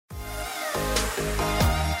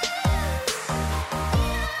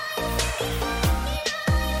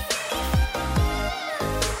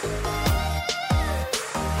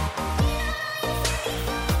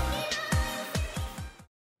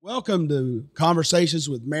Welcome to Conversations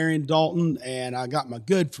with Marion Dalton, and I got my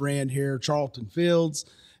good friend here, Charlton Fields,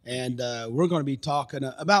 and we're going to be talking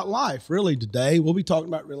about life, really, today. We'll be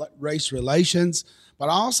talking about race relations, but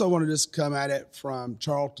I also want to just come at it from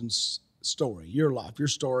Charlton's story, your life, your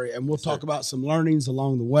story, and we'll talk about some learnings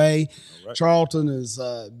along the way. Right. Charlton has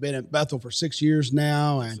been at Bethel for 6 years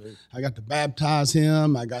now, and I got to baptize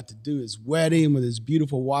him. I got to do his wedding with his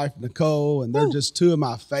beautiful wife, Nicole, and they're just two of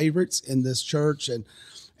my favorites in this church, and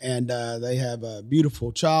they have a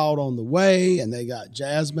beautiful child on the way, and they got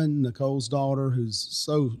Jasmine, Nicole's daughter, who's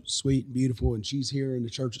so sweet and beautiful, and she's here in the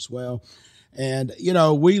church as well. And, you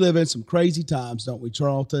know, we live in some crazy times, don't we,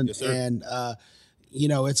 Charlton? Yes, sir. And, you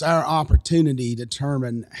know, it's our opportunity to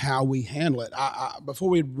determine how we handle it. Before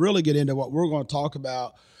we really get into what we're going to talk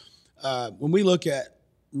about, when we look at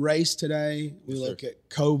race today, we look at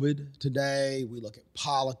COVID today, we look at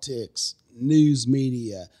politics, news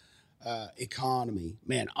media, economy,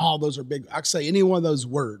 man, all those are big. I can say any one of those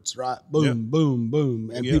words, right? Boom, boom, boom.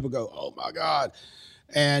 And people go, oh my God.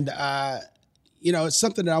 And, you know, it's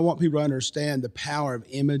something that I want people to understand, the power of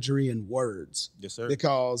imagery and words. Yes, sir.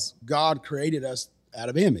 Because God created us out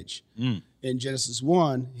of image. In Genesis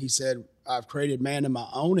 1, he said, I've created man in my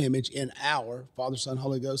own image, in our Father, Son,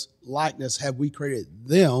 Holy Ghost likeness have we created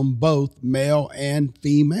them, both male and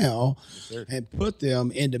female, and put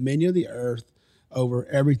them in dominion of the earth over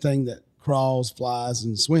everything that crawls, flies,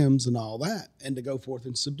 and swims and all that, and to go forth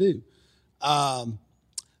and subdue.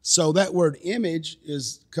 So that word image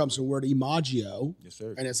comes from the word imagio,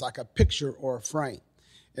 and it's like a picture or a frame.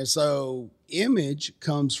 And so image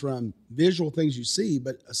comes from visual things you see,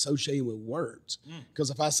 but associated with words. Because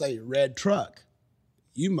if I say red truck,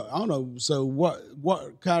 I don't know, so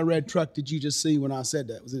what kind of red truck did you just see when I said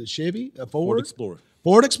that? Was it a Chevy, a Ford? Ford Explorer.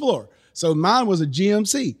 Ford Explorer. So mine was a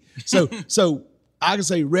GMC. So I could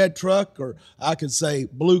say red truck, or I could say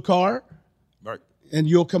blue car. Right. And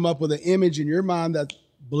you'll come up with an image in your mind that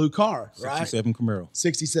blue car, right? 67 Camaro.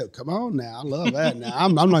 67. Come on now. I love that now.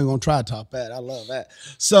 I'm not going to try to top that. I love that.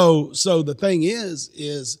 So the thing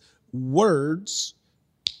is words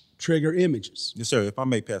trigger images. Yes, sir. If I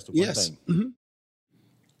may, Pastor, one thing. Mm-hmm.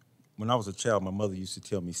 When I was a child, my mother used to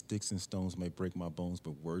tell me, sticks and stones may break my bones,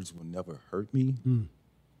 but words will never hurt me.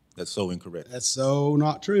 That's so incorrect. That's so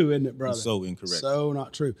not true, isn't it, brother? It's so incorrect. So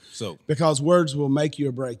not true. So, because words will make you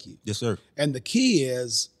or break you. yes, sir. And the key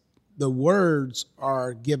is the words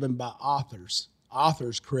are given by authors.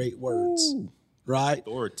 Authors create words, right?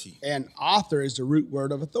 Authority. And author is the root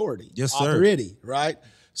word of authority. Yes, sir. Authority, right?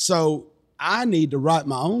 So I need to write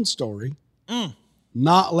my own story,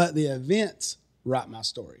 not let the events write my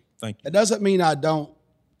story. Thank you. It doesn't mean I don't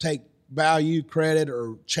take value, credit,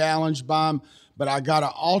 or challenge by them, but I got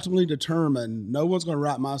to ultimately determine no one's going to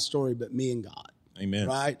write my story but me and God. Amen.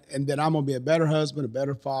 Right? And then I'm going to be a better husband, a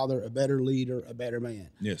better father, a better leader, a better man.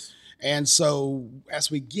 Yes. And so as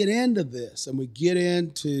we get into this and we get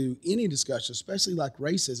into any discussion, especially like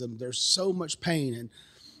racism, there's so much pain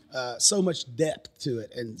and so much depth to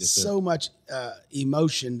it, and so much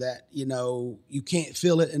emotion that, you know, you can't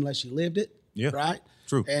feel it unless you lived it. Yeah. Right?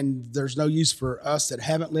 True. And there's no use for us that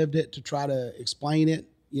haven't lived it to try to explain it.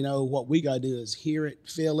 You know, what we got to do is hear it,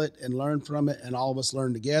 feel it, and learn from it, and all of us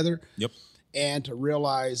learn together. Yep. And to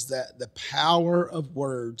realize that the power of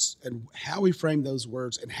words and how we frame those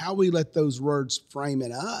words and how we let those words frame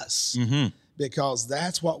in us, because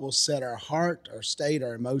that's what will set our heart, our state,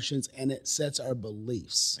 our emotions, and it sets our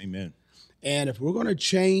beliefs. Amen. And if we're going to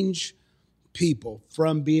change people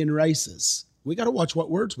from being racist, we got to watch what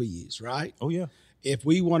words we use, right? Oh, yeah. If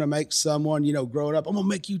we want to make someone, you know, growing up, I'm going to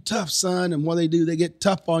make you tough, son. And what they do, they get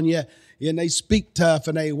tough on you and they speak tough,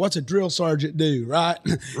 and what's a drill sergeant do, right?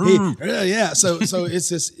 Yeah. So it's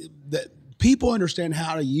this, that people understand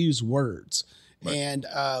how to use words. Right. And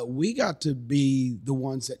we got to be the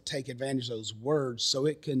ones that take advantage of those words so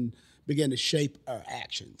it can begin to shape our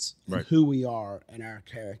actions, and who we are and our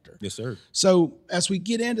character. Yes, sir. So as we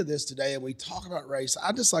get into this today and we talk about race,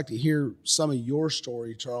 I'd just like to hear some of your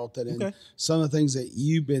story, Charlton, and some of the things that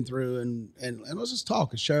you've been through, and let's just talk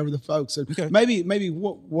and share with the folks. And maybe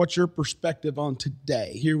what's your perspective on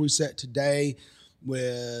today? Here we sit today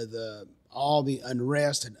with all the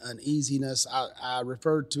unrest and uneasiness. I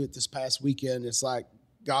referred to it this past weekend. It's like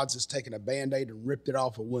God's just taken a Band-Aid and ripped it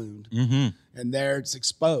off a wound. And there it's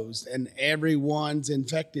exposed, and everyone's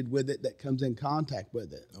infected with it that comes in contact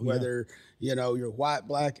with it. Whether, you know, you're white,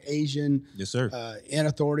 black, Asian, yes, sir, in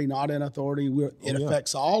authority, not in authority, it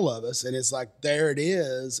affects all of us. And it's like, there it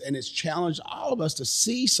is. And it's challenged all of us to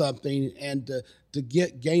see something and to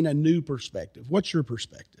gain a new perspective. What's your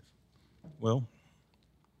perspective? Well,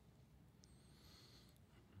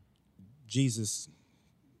 Jesus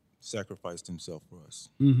sacrificed himself for us.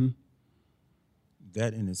 Mm-hmm.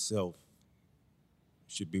 That in itself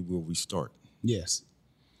should be where we start. Yes.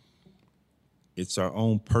 It's our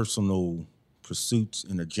own personal pursuits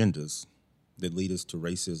and agendas that lead us to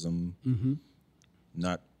racism,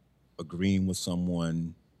 not agreeing with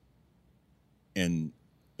someone, and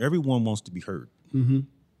everyone wants to be heard. You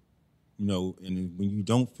know, and when you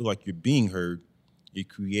don't feel like you're being heard, it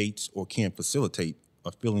creates or can facilitate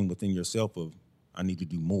a feeling within yourself of, I need to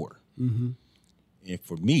do more. And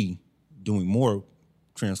for me, doing more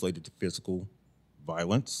translated to physical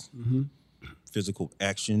violence, physical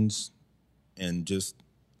actions, and just,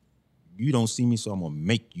 you don't see me, so I'm going to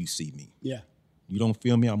make you see me. Yeah. You don't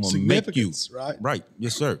feel me, I'm going to make you. Significance, right? Right,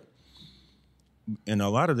 yes, sir. And a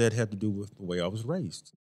lot of that had to do with the way I was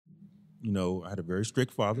raised. You know, I had a very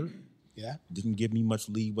strict father. Yeah. Didn't give me much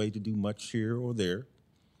leeway to do much here or there.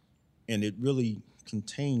 And it really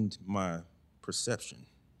contained my perception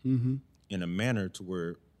in a manner to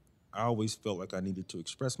where I always felt like I needed to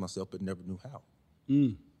express myself but never knew how.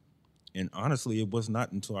 And honestly, it was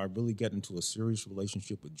not until I really got into a serious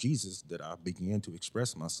relationship with Jesus that I began to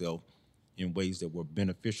express myself in ways that were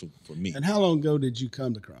beneficial for me. And how long ago did you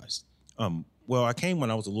come to Christ? Well, I came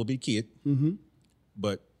when I was a little bit kid,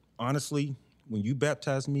 but honestly, when you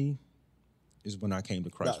baptized me is when I came to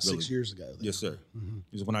Christ. About 6 years ago. Then. Yes, sir.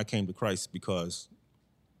 Is when I came to Christ, because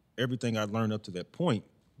everything I learned up to that point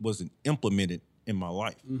wasn't implemented in my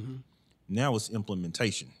life. Now it's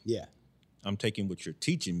implementation. Yeah. I'm taking what you're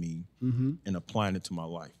teaching me and applying it to my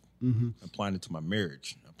life, applying it to my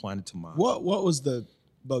marriage, applying it to my... What was the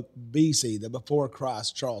BC, the before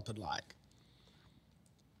Christ Charlton like?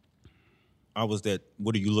 I was that,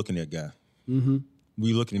 what are you looking at, guy? What are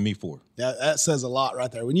you looking at me for? That says a lot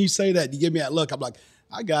right there. When you say that, you give me that look, I'm like,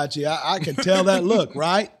 I got you. I can tell that look,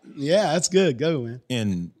 right? Yeah, that's good. Go, man.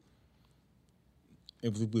 And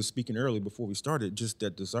if we were speaking earlier before we started, just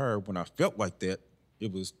that desire, when I felt like that,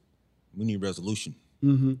 it was, we need resolution.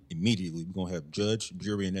 Immediately, we're going to have judge,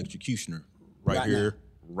 jury, and executioner right here,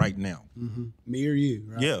 right now. Me or you,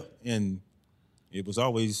 right? Yeah, and it was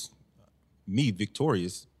always me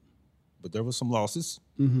victorious, but there were some losses.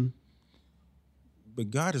 But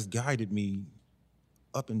God has guided me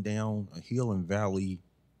up and down a hill and valley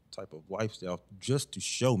type of lifestyle just to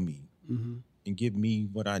show me and give me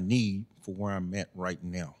what I need for where I'm at right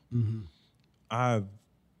now. I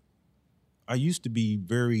used to be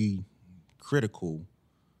very critical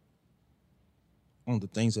on the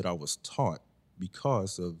things that I was taught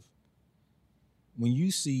because of, when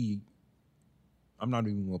you see, I'm not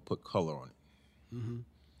even going to put color on it.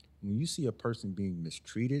 When you see a person being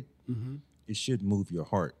mistreated, it should move your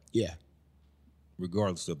heart. Yeah.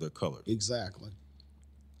 Regardless of their color. Exactly.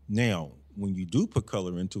 Now, when you do put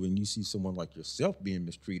color into it and you see someone like yourself being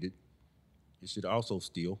mistreated, it should also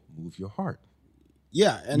still move your heart.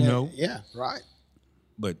 Yeah. And yeah, right.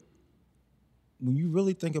 But when you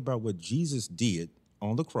really think about what Jesus did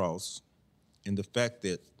on the cross and the fact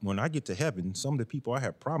that when I get to heaven, some of the people I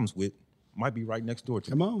have problems with might be right next door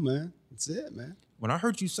to me. Come on, man. That's it, man. When I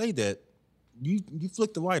heard you say that, you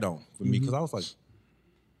flicked the light on for me, because I was like,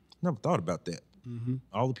 never thought about that.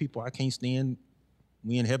 All the people I can't stand,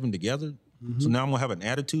 we in heaven together. So now I'm going to have an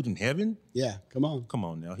attitude in heaven? Yeah, come on. Come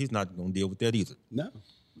on now. He's not going to deal with that either. No.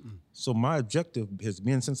 So my objective has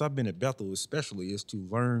been, since I've been at Bethel especially, is to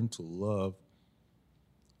learn to love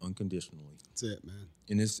unconditionally. That's it, man.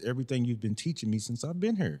 And it's everything you've been teaching me since I've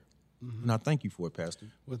been here. And I thank you for it, Pastor.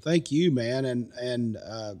 Well, thank you, man. And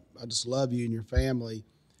I just love you and your family.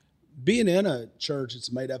 Being in a church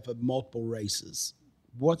that's made up of multiple races,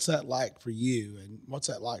 what's that like for you? And what's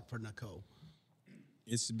that like for Nicole?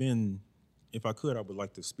 It's been, if I could, I would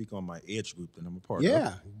like to speak on my Edge group that I'm a part of.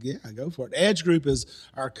 Yeah, go for it. Edge group is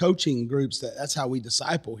our coaching groups. That's how we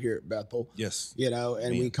disciple here at Bethel. Yes. You know,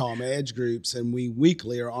 and we call them Edge groups. And we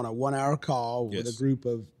weekly are on a 1 hour call with a group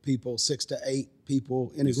of people, 6 to 8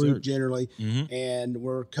 people in a group generally. And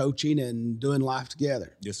we're coaching and doing life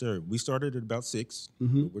together. Yes, sir. We started at about 6.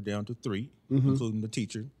 But we're down to 3, including the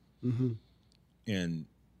teacher. And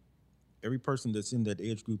every person that's in that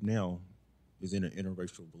Edge group now is in an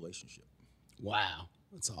interracial relationship. Wow,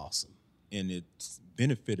 that's awesome. And it's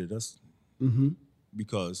benefited us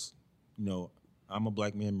because, you know, I'm a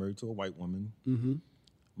black man married to a white woman.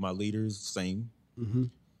 My leader is the same.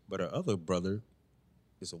 But our other brother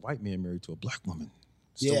is a white man married to a black woman.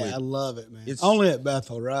 So I love it, man. It's only at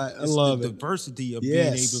Bethel, right? I love the it. diversity of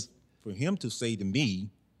being able for him to say to me,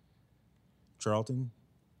 Charlton,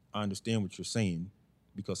 I understand what you're saying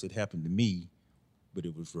because it happened to me, but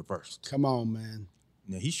it was reversed. Come on, man.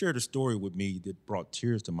 Now, he shared a story with me that brought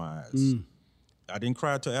tears to my eyes. I didn't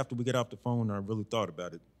cry until after we got off the phone and I really thought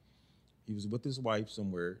about it. He was with his wife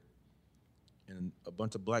somewhere, and a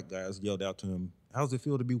bunch of black guys yelled out to him, "How's it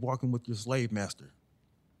feel to be walking with your slave master?"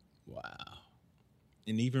 Wow.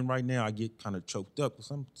 And even right now, I get kind of choked up because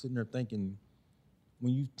I'm sitting there thinking,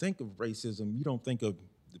 when you think of racism, you don't think of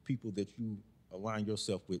the people that you align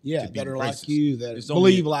yourself with. Yeah, to be that are racist. like you, that It's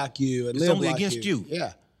believe only, like you, and it's live only like against you.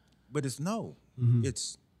 Yeah. But it's no.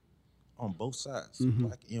 It's on both sides,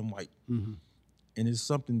 black and white. And it's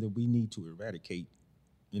something that we need to eradicate,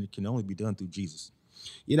 and it can only be done through Jesus.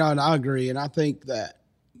 You know, and I agree. And I think that,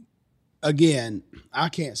 again, I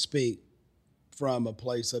can't speak from a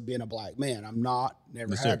place of being a black man. I'm not,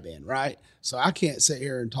 never Yes, have sir. been, right? So I can't sit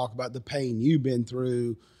here and talk about the pain you've been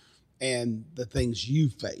through and the things you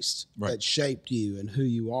faced Right. that shaped you and who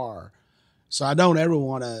you are. So I don't ever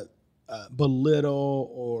want to belittle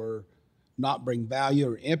or not bring value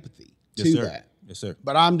or empathy Yes, to sir. that. Yes, sir.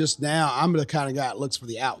 But I'm the kind of guy that looks for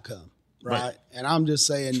the outcome, right? Right. And I'm just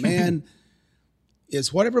saying, man,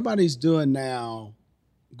 is what everybody's doing now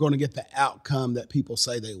going to get the outcome that people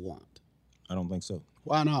say they want? I don't think so.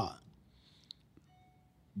 Why not?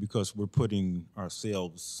 Because we're putting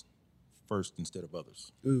ourselves first instead of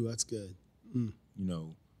others. Ooh, that's good. You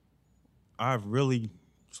know, I've really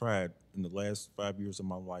tried in the last 5 years of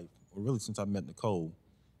my life, or really since I met Nicole,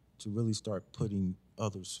 to really start putting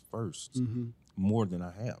others 1st more than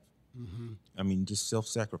I have. I mean, just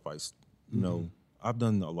self-sacrifice. You know, I've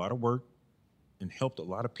done a lot of work and helped a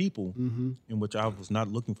lot of people in which I was not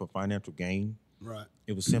looking for financial gain. Right.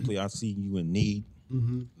 It was simply, I see you in need.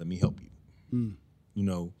 Let me help you. You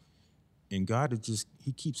know, and God is just,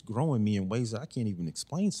 he keeps growing me in ways that I can't even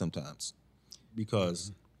explain sometimes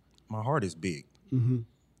because my heart is big. And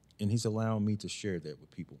he's allowing me to share that with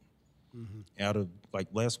people. Out of, like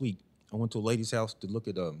last week, I went to a lady's house to look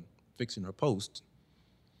at fixing her post.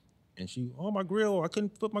 And she, oh, my grill, I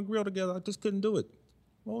couldn't put my grill together. I just couldn't do it.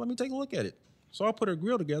 Well, let me take a look at it. So I put her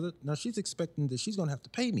grill together. Now she's expecting that she's going to have to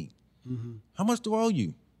pay me. How much do I owe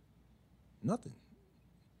you? Nothing.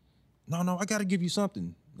 No, I got to give you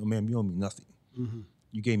something. No, ma'am, you owe me nothing.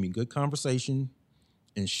 You gave me good conversation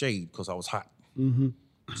and shade because I was hot.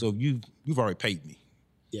 So you've already paid me.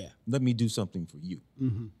 Yeah. Let me do something for you.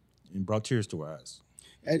 And brought tears to her eyes.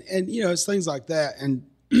 And you know, it's things like that. And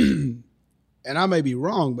and I may be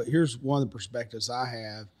wrong, but here's one of the perspectives I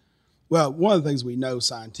have. Well, one of the things we know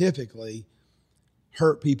scientifically,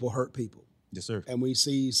 hurt people hurt people. Yes, sir. And we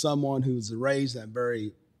see someone who's raised in a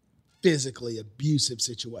very physically abusive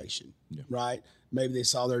situation, right? Maybe they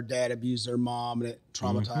saw their dad abuse their mom and it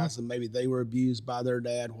traumatized them. Maybe they were abused by their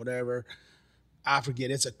dad, whatever. I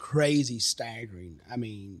forget. It's a crazy, staggering,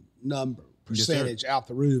 number, percentage out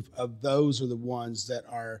the roof of those are the ones that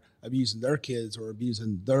are abusing their kids or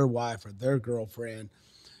abusing their wife or their girlfriend.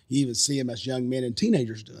 You even see them as young men and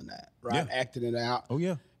teenagers doing that, right? Yeah. Acting it out. Oh,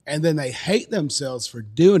 yeah. And then they hate themselves for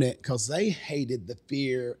doing it because they hated the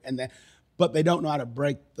fear and that, but they don't know how to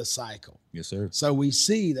break the cycle. Yes, sir. So we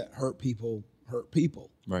see that hurt people hurt people.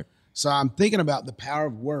 Right. So I'm thinking about the power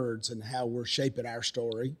of words and how we're shaping our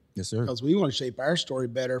story. Yes, sir. Because we want to shape our story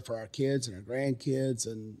better for our kids and our grandkids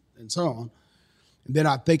and so on. And then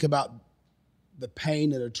I think about the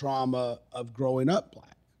pain and the trauma of growing up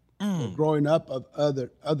black, or growing up of other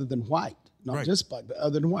than white, not Right. just black, but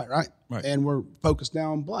other than white, right? Right. And we're focused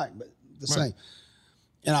now on black, but the Right. same.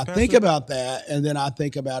 And I Pastor? think about that, and then I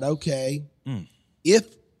think about, okay,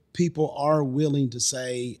 if people are willing to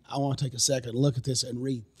say, I want to take a second and look at this and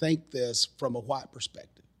rethink this from a white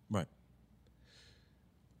perspective, Right.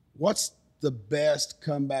 what's the best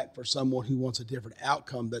comeback for someone who wants a different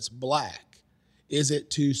outcome that's black? Is it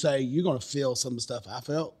to say, you're going to feel some of the stuff I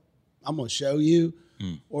felt, I'm going to show you?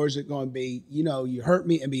 Or is it going to be, you hurt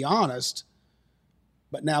me and be honest,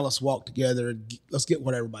 but now let's walk together and let's get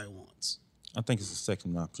what everybody wants? I think it's the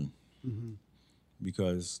second option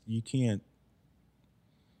because you can't,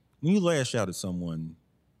 when you lash out at someone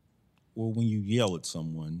or when you yell at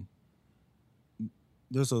someone,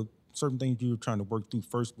 there's a certain things you're trying to work through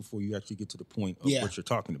first before you actually get to the point of what you're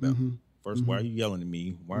talking about. First, why are you yelling at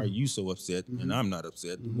me? Why are you so upset and I'm not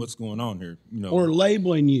upset? What's going on here? Or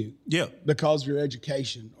labeling you yeah, because of your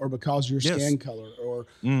education or because of your Yes. skin color or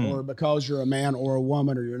because you're a man or a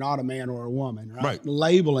woman or you're not a man or a woman, right? Right.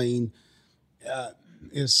 Labeling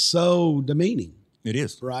is so demeaning, it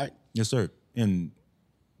is. right? Yes, sir. And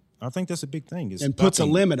I think that's a big thing. Is And puts a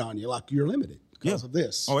stopping- limit on you, like you're limited because of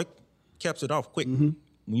this. Oh, it caps it off quick. When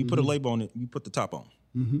you put a label on it, you put the top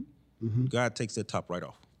on. God takes that top right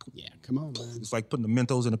off. Yeah, come on, man. It's like putting the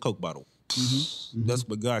Mentos in a Coke bottle. That's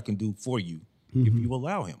what God can do for you if you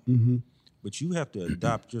allow him. But you have to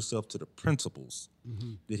adopt yourself to the principles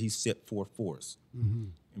that he set forth for us.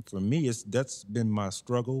 And for me, that's been my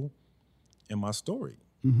struggle in my story.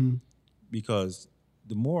 Because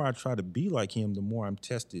the more I try to be like him, the more I'm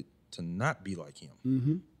tested to not be like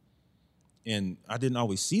him. And I didn't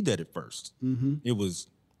always see that at first. It was,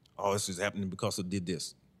 oh, this is happening because I did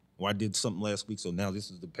this. Or I did something last week, so now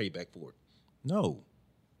this is the payback for it. No,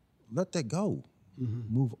 let that go.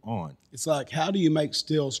 Move on. It's like, how do you make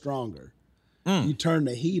steel stronger? You turn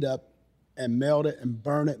the heat up and melt it and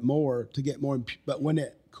burn it more to get more. But when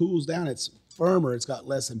it cools down, it's firmer. It's got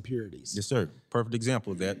less impurities. Yes, sir. Perfect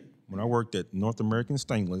example of that. When I worked at North American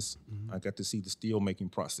Stainless, I got to see the steel making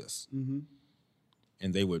process.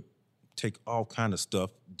 And they would take all kind of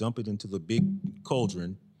stuff, dump it into the big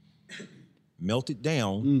cauldron, melt it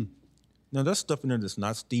down. Now, there's stuff in there that's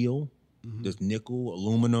not steel. There's nickel,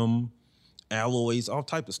 aluminum, alloys, all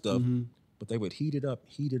type of stuff. But they would heat it up,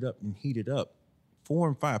 and heat it up 4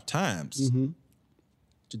 and 5 times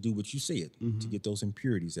to do what you said, to get those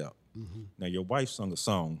impurities out. Now, your wife sung a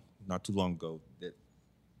song not too long ago that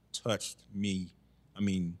touched me. I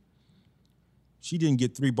mean, she didn't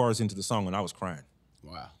get 3 bars into the song and I was crying.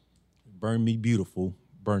 Wow. Burn me beautiful,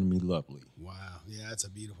 burn me lovely. Wow. Yeah, that's a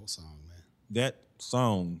beautiful song, man. That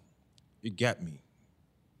song, it got me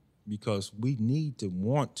because we need to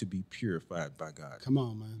want to be purified by God. Come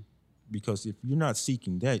on, man. Because if you're not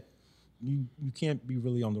seeking that, you can't be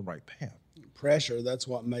really on the right path. Pressure, that's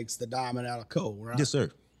what makes the diamond out of coal, right? Yes,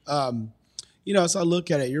 sir. You know, as I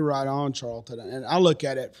look at it, you're right on, Charlton, and I look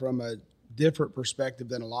at it from a different perspective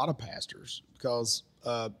than a lot of pastors because,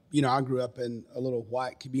 you know, I grew up in a little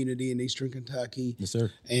white community in Eastern Kentucky. Yes,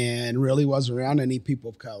 sir. And really wasn't around any people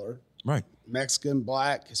of color. Right. Mexican,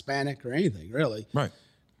 black, Hispanic, or anything, really. Right.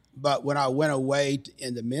 But when I went away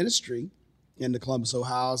in the ministry in the Columbus,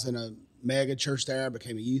 Ohio, I was in a mega church there. I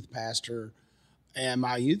became a youth pastor, and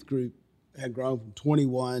my youth group had grown from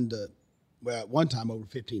 21 to, well, at one time over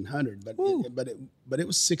 1,500, but it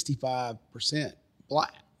was 65%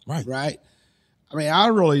 black. Right. Right. I mean, I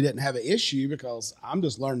really didn't have an issue because I'm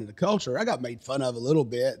just learning the culture. I got made fun of a little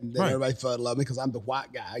bit, and then everybody fun loved me because I'm the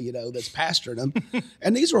white guy, you know, that's pastoring them.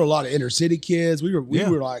 And these were a lot of inner city kids. We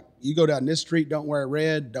were like, you go down this street, don't wear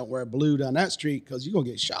red, don't wear blue down that street because you're gonna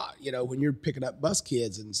get shot, you know, when you're picking up bus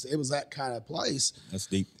kids, and it was that kind of place. That's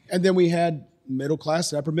deep. And then we had middle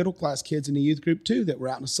class, upper middle class kids in the youth group too that were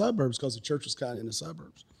out in the suburbs because the church was kind of in the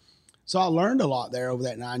suburbs. So I learned a lot there over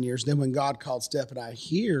that 9 years. Then when God called Steph and I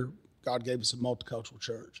here, God gave us a multicultural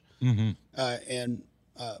church and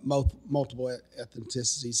multiple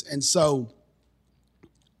ethnicities. And so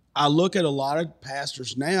I look at a lot of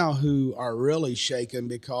pastors now who are really shaken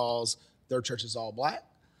because their church is all black,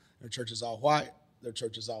 their church is all white, their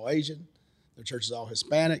church is all Asian, their church is all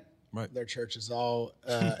Hispanic, their church is all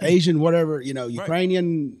Asian, whatever, you know,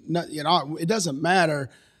 Ukrainian, you know, it doesn't matter.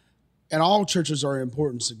 And all churches are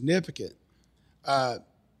important, significant.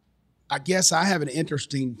 I guess I have an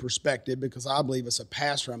interesting perspective because I believe as a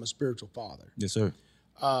pastor, I'm a spiritual father. Yes, sir.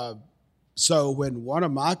 So when one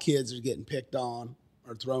of my kids is getting picked on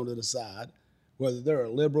or thrown to the side, whether they're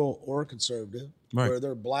a liberal or a conservative, whether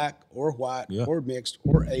they're black or white or mixed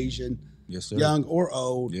or Asian, young or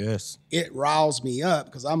old, it riles me up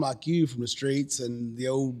because I'm like you from the streets and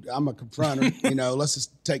I'm a confronter, you know, let's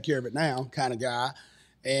just take care of it now kind of guy.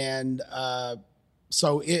 And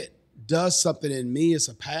so it does something in me as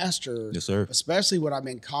a pastor, especially when I'm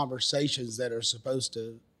in conversations that are supposed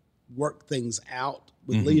to work things out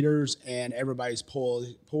with leaders and everybody's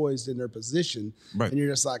poised in their position. And you're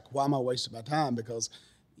just like, why am I wasting my time? Because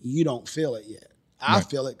you don't feel it yet. I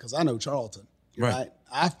feel it because I know Charlton, right?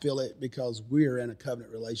 I feel it because we're in a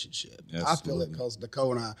covenant relationship. I feel it because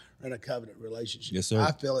Nicole and I are in a covenant relationship. Yes, sir.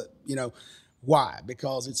 I feel it, you know, why?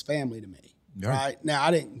 Because it's family to me. Right. Now,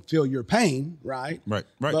 I didn't feel your pain, right? Right.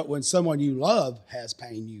 But when someone you love has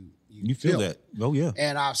pain, you feel that. Oh, yeah.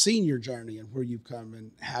 And I've seen your journey and where you've come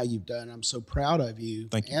and how you've done. I'm so proud of you.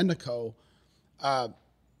 Thank you. And Nicole.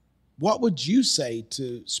 What would you say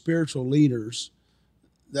to spiritual leaders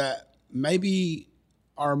that maybe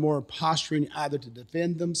are more posturing either to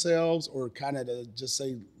defend themselves or kind of to just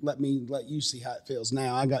say, let you see how it feels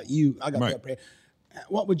now. I got that prayer.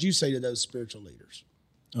 What would you say to those spiritual leaders?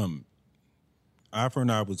 Eye for an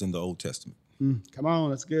eye was in the Old Testament. Come on,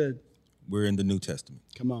 that's good. We're in the New Testament.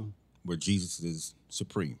 Come on. Where Jesus is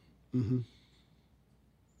supreme.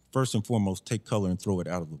 First and foremost, take color and throw it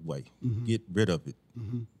out of the way. Get rid of it.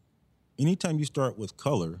 Anytime you start with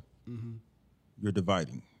color, you're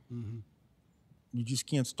dividing. You just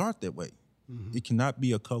can't start that way. It cannot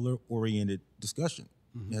be a color-oriented discussion.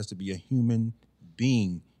 It has to be a human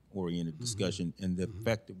being-oriented discussion, and the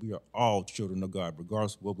fact that we are all children of God,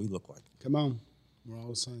 regardless of what we look like. Come on. We're all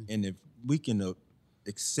the same. And if we can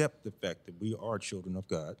accept the fact that we are children of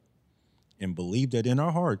God and believe that in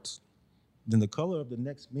our hearts, then the color of the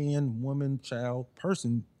next man, woman, child,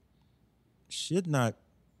 person should not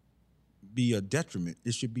be a detriment.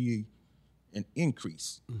 It should be an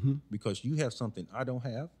increase because you have something I don't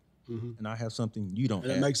have, and I have something you don't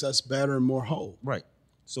And have. it makes us better and more whole. Right.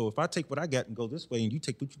 So if I take what I got and go this way, and you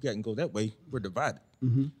take what you got and go that way, we're divided.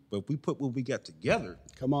 But if we put what we got together,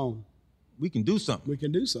 Come on. we can do something. We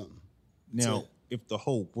can do something. Now, it. if the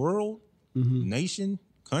whole world, nation,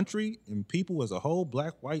 country, and people as a whole,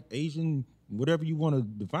 black, white, Asian, whatever you want to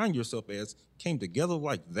define yourself as, came together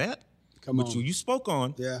like that, Come which on. you spoke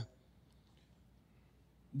on, Yeah.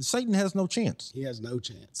 Satan has no chance. He has no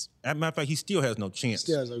chance. As a matter of fact, he still has no chance.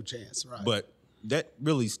 Still has no chance, right? But that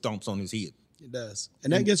really stomps on his head. It does.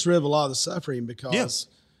 And that gets rid of a lot of the suffering because Yes.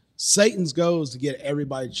 Satan's goal is to get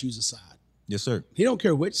everybody to choose a side. Yes, sir. He don't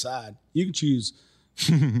care which side. You can choose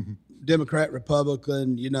Democrat,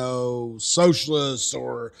 Republican, socialist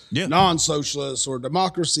or Yeah. non-socialist or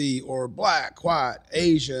democracy or black, white,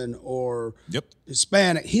 Asian or Yep.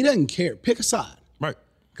 Hispanic. He doesn't care. Pick a side Right.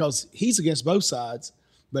 because he's against both sides.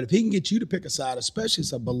 But if he can get you to pick a side, especially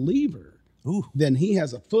as a believer, Ooh. then he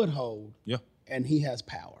has a foothold Yeah. and he has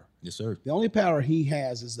power. Yes, sir. The only power he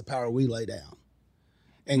has is the power we lay down.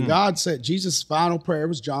 And God said, Jesus' final prayer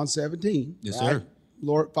was John 17. Yes, right? sir.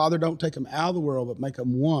 Lord, Father, don't take them out of the world, but make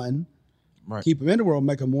them one. Right. Keep them in the world,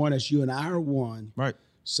 make them one as you and I are one, Right.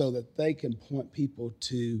 so that they can point people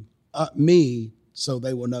to me so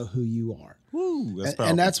they will know who you are. Woo. That's powerful.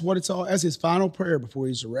 And that's what it's all, as his final prayer before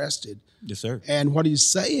he's arrested. Yes, sir. And what he's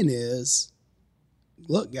saying is,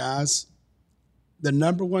 look, guys, the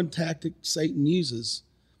number one tactic Satan uses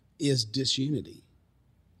is disunity.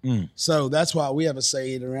 So that's why we have a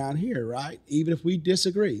saying around here, right? Even if we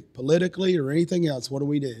disagree politically or anything else, what do?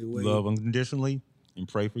 We Love unconditionally and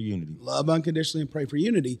pray for unity. love unconditionally and pray for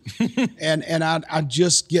unity. and I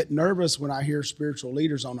just get nervous when I hear spiritual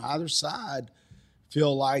leaders on either side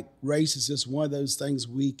feel like race is just one of those things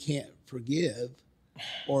we can't forgive,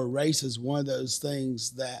 or race is one of those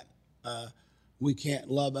things that we can't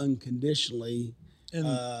love unconditionally.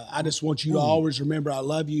 I just want you to always remember I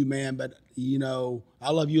love you, man, but I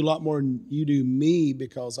love you a lot more than you do me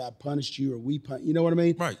because I punished you or we punished, you know what I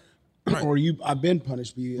mean? Right. Right. Or I've been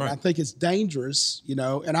punished by you. And I Right. think it's dangerous, and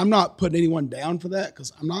I'm not putting anyone down for that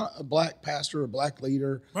because I'm not a black pastor or black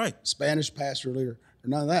leader, Right. Spanish pastor leader, or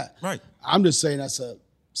none of that. Right. I'm just saying that's a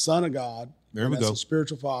son of God. There and we that's go. a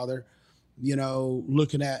spiritual father,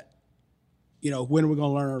 looking at, when are we going to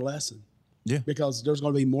learn our lesson? Yeah. Because there's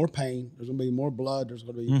going to be more pain. There's going to be more blood. There's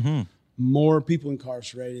going to be more people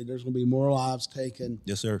incarcerated. There's going to be more lives taken.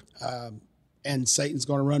 Yes, sir. And Satan's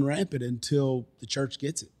going to run rampant until the church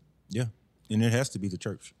gets it. Yeah. And it has to be the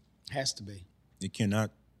church. Has to be. It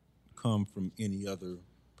cannot come from any other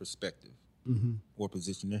perspective or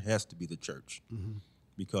position. It has to be the church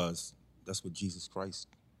because that's what Jesus Christ.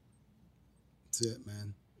 That's it,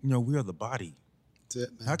 man. We are the body. That's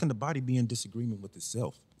it, man. How can the body be in disagreement with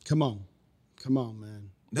itself? Come on, man.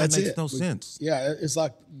 That That's makes it. no sense. Yeah, it's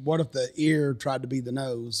like, what if the ear tried to be the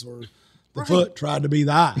nose or the foot tried to be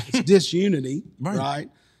the eye? It's disunity, right?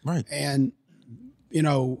 Right. And,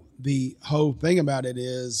 the whole thing about it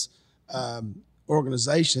is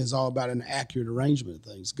organization is all about an accurate arrangement of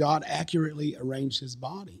things. God accurately arranged his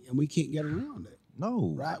body, and we can't get around it,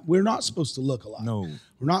 No. right? We're not supposed to look alike. No.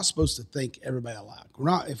 We're not supposed to think everybody alike. We're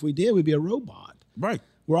not. If we did, we'd be a robot. Right.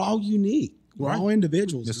 We're all unique. We're Right. all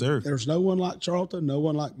individuals. Yes, sir. There's no one like Charlton, no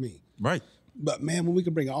one like me. Right. But man, when we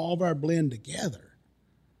can bring all of our blend together,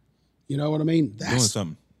 you know what I mean? Doing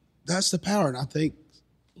something. That's the power. And I think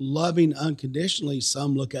loving unconditionally,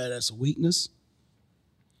 some look at it as a weakness,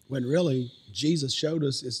 when really Jesus showed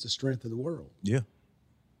us it's the strength of the world. Yeah.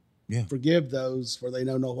 Yeah. Forgive those, for they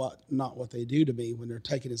know not what they do to me, when they're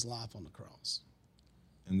taking his life on the cross.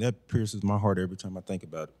 And that pierces my heart every time I think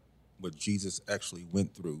about what Jesus actually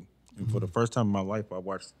went through. And for the first time in my life, I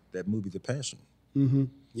watched that movie, The Passion,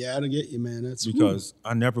 Yeah, it'll get you, man. That's because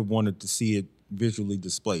I never wanted to see it visually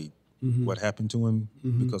displayed, what happened to him,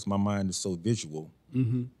 because my mind is so visual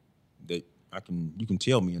that you can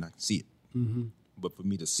tell me and I can see it. But for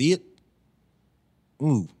me to see it,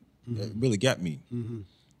 it really got me.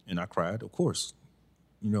 And I cried, of course,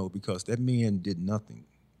 because that man did nothing.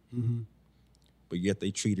 But yet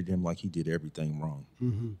they treated him like he did everything wrong.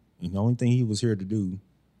 And the only thing he was here to do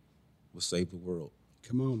was save the world.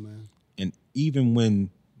 Come on, man. And even when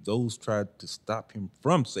those tried to stop him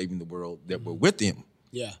from saving the world that were with him,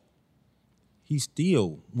 Yeah. he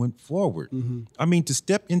still went forward. I mean, to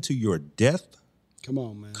step into your death Come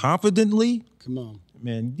on, man. confidently, Come on.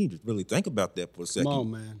 man, you need to really think about that for a second. Come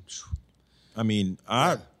on, man. I mean,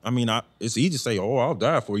 it's easy to say, "Oh, I'll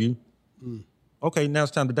die for you." Okay, now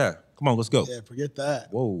it's time to die. Come on, let's go. Yeah, forget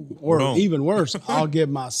that. Whoa. Or hold on. even worse, I'll give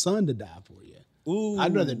my son to die for you. Ooh.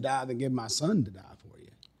 I'd rather die than give my son to die for you.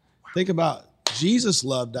 Think about Jesus'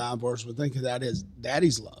 love dying for us, but think of that as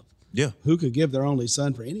daddy's love. Yeah. Who could give their only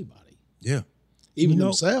son for anybody, Yeah. even You know,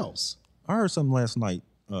 themselves? I heard something last night.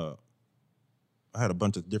 I had a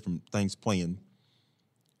bunch of different things playing,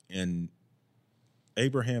 and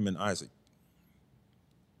Abraham and Isaac,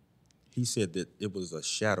 he said that it was a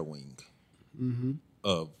shadowing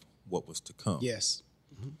of what was to come. Yes.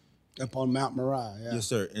 Up on Mount Moriah. Yeah. Yes,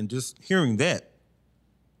 sir. And just hearing that,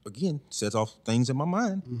 again, sets off things in my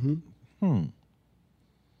mind.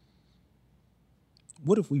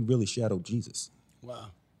 What if we really shadowed Jesus? Wow.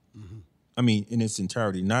 I mean, in its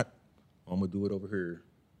entirety, not, I'm going to do it over here,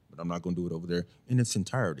 but I'm not going to do it over there. In its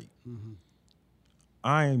entirety.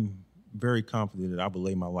 I'm very confident that I will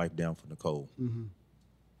lay my life down for Nicole.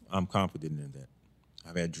 I'm confident in that.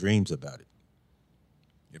 I've had dreams about it.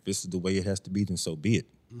 If this is the way it has to be, then so be it.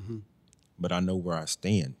 But I know where I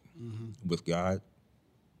stand with God.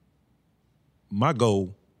 My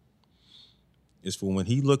goal is for when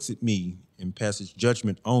he looks at me and passes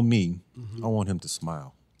judgment on me, I want him to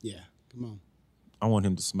smile. Yeah. Come on. I want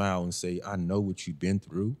him to smile and say, I know what you've been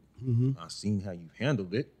through. I've seen how you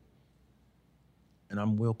handled it. And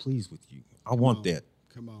I'm well pleased with you. I want that.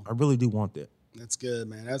 Come on. I really do want that. That's good,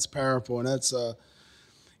 man. That's powerful. And that's,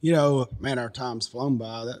 man, our time's flown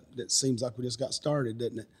by. That seems like we just got started,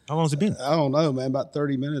 didn't it? How long has it been? I don't know, man, about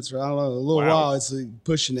 30 minutes or I don't know, a little while. It's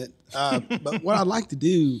pushing it. But what I'd like to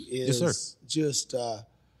do is Yes, just,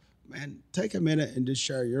 man, take a minute and just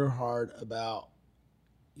share your heart about,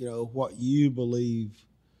 what you believe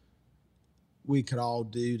we could all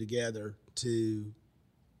do together to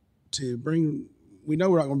bring, we know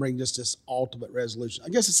we're not going to bring just this ultimate resolution. I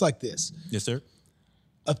guess it's like this. Yes, sir.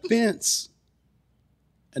 Offense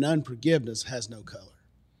and unforgiveness has no color,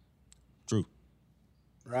 True.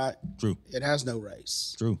 right? True. It has no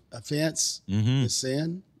race. True. Offense is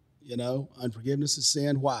sin, unforgiveness is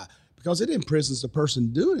sin. Why? Because it imprisons the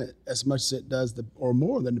person doing it as much as it does or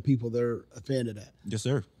more than the people they're offended at. Yes,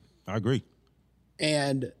 sir. I agree.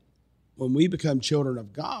 And when we become children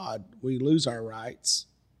of God, we lose our rights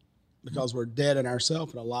because we're dead in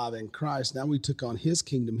ourselves and alive in Christ. Now we took on his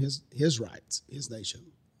kingdom, his rights, his nation,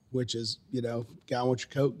 which is, guy wants your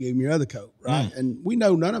coat, give him your other coat, right? And we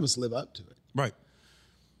know none of us live up to it. Right.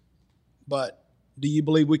 But do you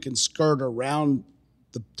believe we can skirt around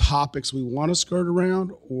the topics we want to skirt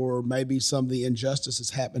around, or maybe some of the injustices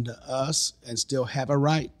happen to us and still have a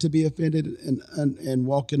right to be offended and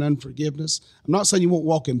walk in unforgiveness? I'm not saying you won't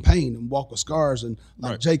walk in pain and walk with scars and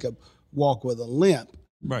like Jacob walk with a limp.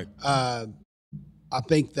 Right. I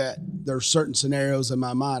think that there's certain scenarios in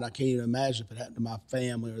my mind I can't even imagine if it happened to my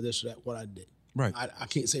family or this or that, what I'd do. Right. I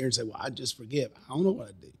can't sit here and say, well, I just forgive. I don't know what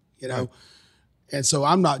I'd do, Right. And so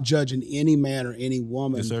I'm not judging any man or any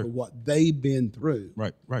woman Yes, sir. for what they've been through.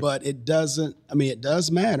 Right. Right. But it does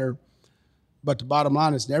matter. But the bottom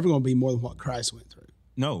line is never going to be more than what Christ went through.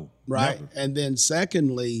 No. Right. Never. And then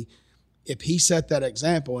secondly, if he set that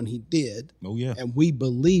example, and he did, Oh, yeah. and we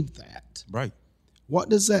believe that, Right. what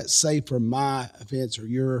does that say for my offense or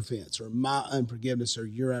your offense or my unforgiveness or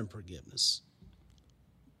your unforgiveness?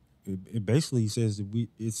 It basically says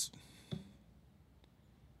that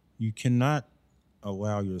you cannot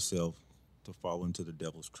allow yourself to fall into the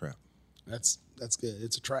devil's trap, That's good.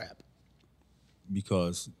 It's a trap.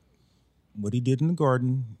 because what he did in the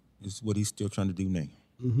garden is what he's still trying to do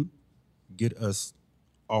now. Get us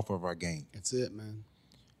off of our game. That's it, man.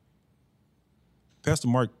 Pastor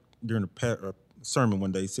Mark, during a sermon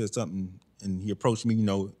one day, said something, and he approached me,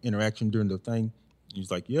 interaction during the thing. He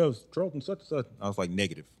was like, yeah, it's Charlton, such and such. I was like,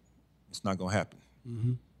 negative. It's not going to happen.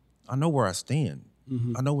 I know where I stand.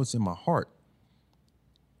 I know what's in my heart.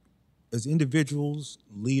 As individuals,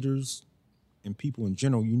 leaders, and people in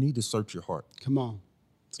general, you need to search your heart Come on.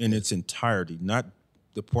 in its entirety, not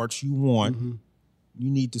the parts you want. You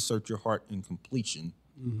need to search your heart in completion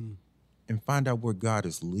and find out where God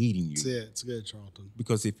is leading you. That's it. It's good, Charlton.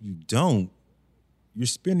 Because if you don't, you're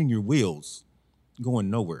spinning your wheels, going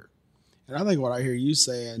nowhere. And I think what I hear you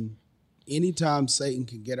saying, anytime Satan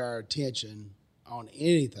can get our attention on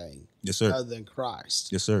anything Yes, sir. other than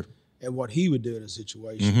Christ Yes, sir. and what he would do in a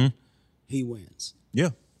situation, he wins. Yeah.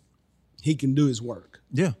 He can do his work.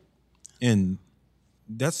 Yeah. And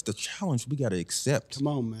that's the challenge we got to accept Come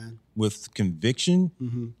on, man. with conviction.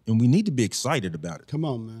 And we need to be excited about it. Come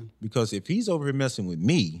on, man. Because if he's over here messing with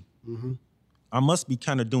me, I must be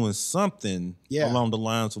kind of doing something along the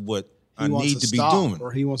lines of what He I wants need to to be stop, doing.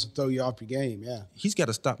 or he wants to throw you off your game. Yeah. He's got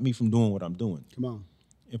to stop me from doing what I'm doing. Come on.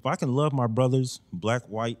 If I can love my brothers, black,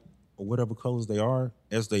 white, or whatever colors they are,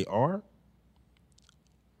 as they are,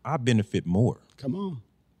 I benefit more. Come on.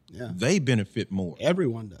 Yeah. They benefit more.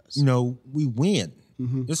 Everyone does. You know, we win.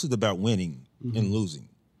 This is about winning and losing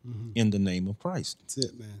in the name of Christ. That's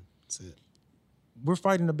it, man. That's it. We're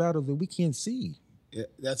fighting a battle that we can't see. Yeah,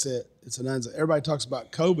 that's it. It's an everybody talks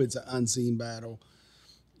about COVID's an unseen battle.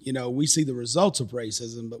 You know, we see the results of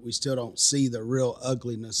racism, but we still don't see the real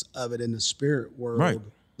ugliness of it in the spirit world Right.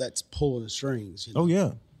 that's pulling the strings. You know? Oh,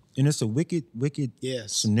 yeah. And it's a wicked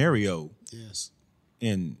Yes. scenario. Yes.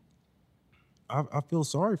 And I feel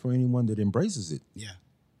sorry for anyone that embraces it. Yeah.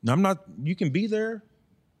 Now, I'm not, you can be there.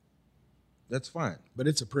 That's fine. But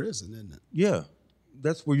it's a prison, isn't it? Yeah.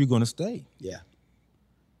 That's where you're going to stay. Yeah.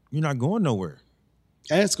 You're not going nowhere.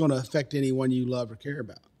 And it's going to affect anyone you love or care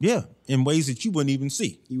about. Yeah. In ways that you wouldn't even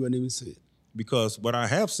see. You wouldn't even see it. Because what I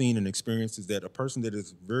have seen and experienced is that a person that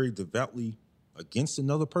is very devoutly against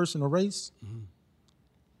another person or race,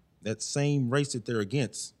 that same race that they're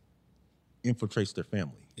against infiltrates their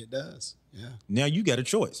family. It does. Yeah. Now you got a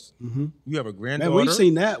choice. You have a granddaughter. Man, we've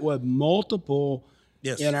seen that with multiple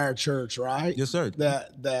Yes. in our church, right? Yes, sir.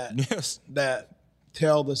 That Yes. that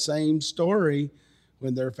tell the same story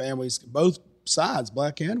when their families, both sides,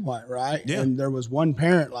 black and white, right? Yeah. And there was one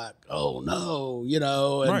parent like, oh no, you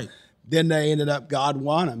know, and Right. then they ended up, God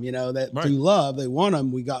won them, you know, that Right. through love, they won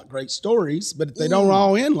them. We got great stories, but they don't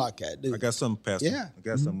all end like that, do I they? got something, Pastor. Yeah. I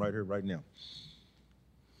got something right here, right now.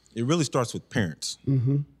 It really starts with parents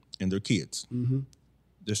and their kids.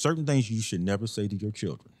 There's certain things you should never say to your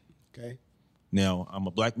children. Okay. Now, I'm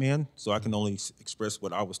a black man, so I can only express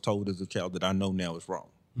what I was told as a child that I know now is wrong.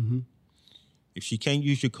 If she can't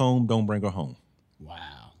use your comb, don't bring her home.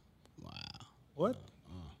 Wow. Wow. What?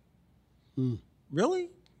 Really?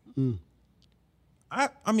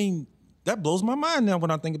 I mean, that blows my mind now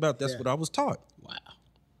when I think about that's Yeah. what I was taught. Wow.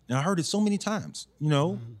 And I heard it so many times, you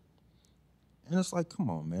know? And it's like, come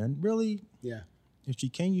on, man. Really? Yeah. If she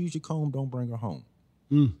can't use your comb, don't bring her home.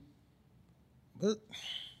 But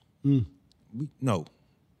no.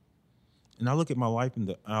 And I look at my life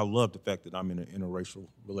and I love the fact that I'm in an interracial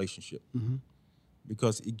relationship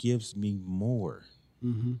because it gives me more.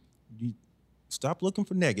 You stop looking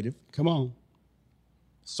for negative, Come on.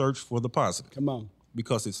 search for the positive Come on.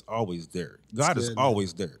 because it's always there. God is good, man.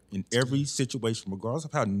 always there in every situation, regardless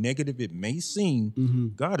of how negative it may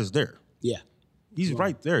seem. God is there. Yeah. He's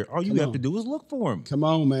right there. All you Come have on. to do is look for him. Come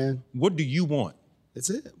on, man. What do you want? That's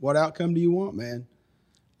it. What outcome do you want, man?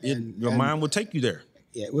 Your mind will take you there.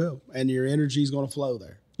 Yeah, it will. And your energy is going to flow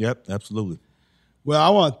there. Yep, absolutely. Well, I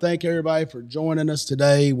want to thank everybody for joining us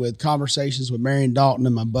today with Conversations with Marion Dalton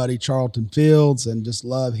and my buddy Charlton Fields, and just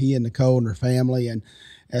love he and Nicole and her family. And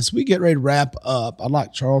as we get ready to wrap up, I'd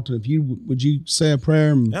like Charlton, if you would you say a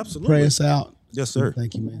prayer and Absolutely. pray us out? Yes, sir.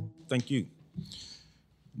 Thank you, man. Thank you.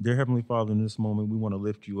 Dear Heavenly Father, in this moment, we want to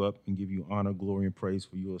lift you up and give you honor, glory, and praise,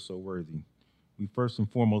 for you are so worthy. We first and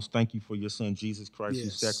foremost thank you for your son, Jesus Christ, who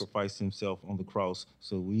Yes. sacrificed himself on the cross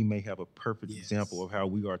so we may have a perfect example of how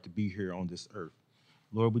we are to be here on this earth.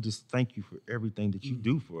 Lord, we just thank you for everything that you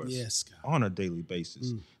do for us Yes, God. on a daily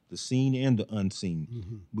basis, the seen and the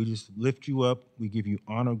unseen. We just lift you up. We give you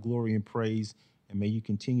honor, glory, and praise. And may you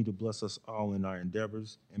continue to bless us all in our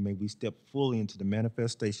endeavors. And may we step fully into the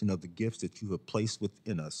manifestation of the gifts that you have placed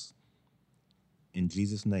within us. In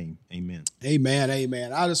Jesus' name, amen. Amen.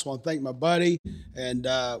 Amen. I just want to thank my buddy, and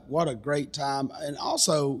what a great time. And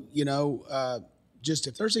also, you know, just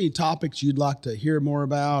if there's any topics you'd like to hear more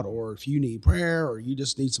about, or if you need prayer, or you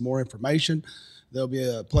just need some more information, there'll be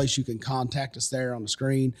a place you can contact us there on the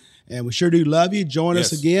screen. And we sure do love you. Join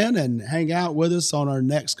us Yes. again and hang out with us on our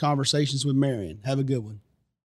next Conversations with Marion. Have a good one.